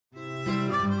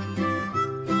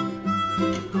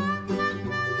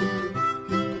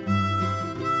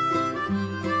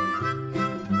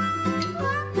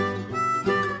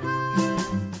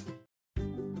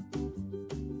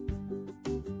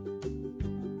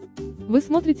Вы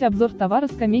смотрите обзор товара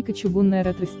 «Скамейка чугунная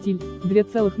ретро стиль»,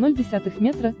 2,0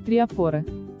 метра, 3 опоры.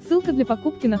 Ссылка для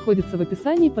покупки находится в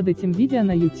описании под этим видео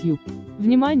на YouTube.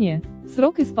 Внимание!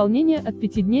 Срок исполнения от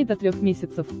 5 дней до 3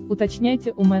 месяцев,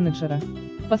 уточняйте у менеджера.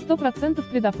 По 100%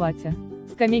 предоплате.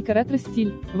 Скамейка ретро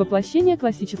стиль – воплощение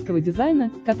классического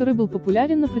дизайна, который был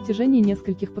популярен на протяжении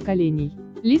нескольких поколений.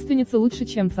 Лиственница лучше,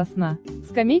 чем сосна.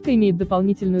 Скамейка имеет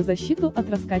дополнительную защиту от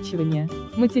раскачивания.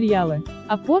 Материалы.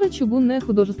 Опоры чугунное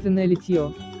художественное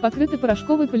литье. Покрыты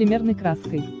порошковой полимерной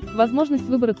краской. Возможность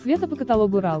выбора цвета по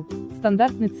каталогу RAL.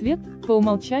 Стандартный цвет, по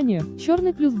умолчанию,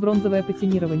 черный плюс бронзовое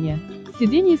патинирование.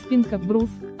 Сиденье и спинка, брус,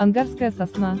 ангарская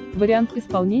сосна, вариант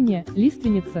исполнения,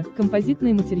 лиственница,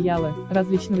 композитные материалы,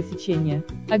 различного сечения.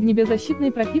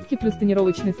 Огнебеззащитные пропитки плюс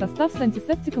тонировочный состав с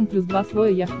антисептиком плюс 2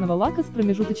 слоя яхтного лака с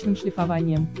промежуточным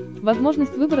шлифованием.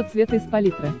 Возможность выбора цвета из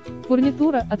палитры.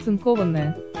 Фурнитура,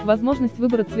 оцинкованная. Возможность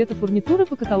выбора цвета фурнитуры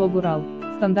по каталогу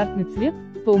RAL. Стандартный цвет,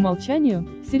 по умолчанию,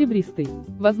 серебристый.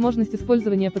 Возможность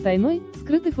использования потайной,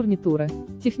 скрытой фурнитуры.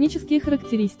 Технические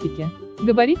характеристики.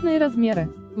 Габаритные размеры.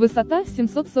 Высота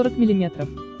 740 мм.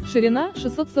 Ширина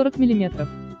 640 мм.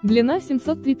 Длина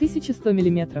 703 100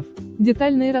 мм.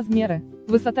 Детальные размеры.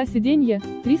 Высота сиденья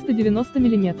 390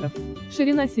 мм.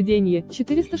 Ширина сиденья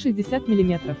 460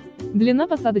 мм. Длина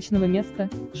посадочного места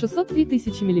 603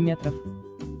 000 мм.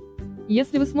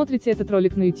 Если вы смотрите этот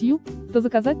ролик на YouTube, то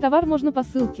заказать товар можно по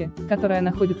ссылке, которая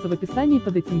находится в описании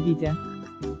под этим видео.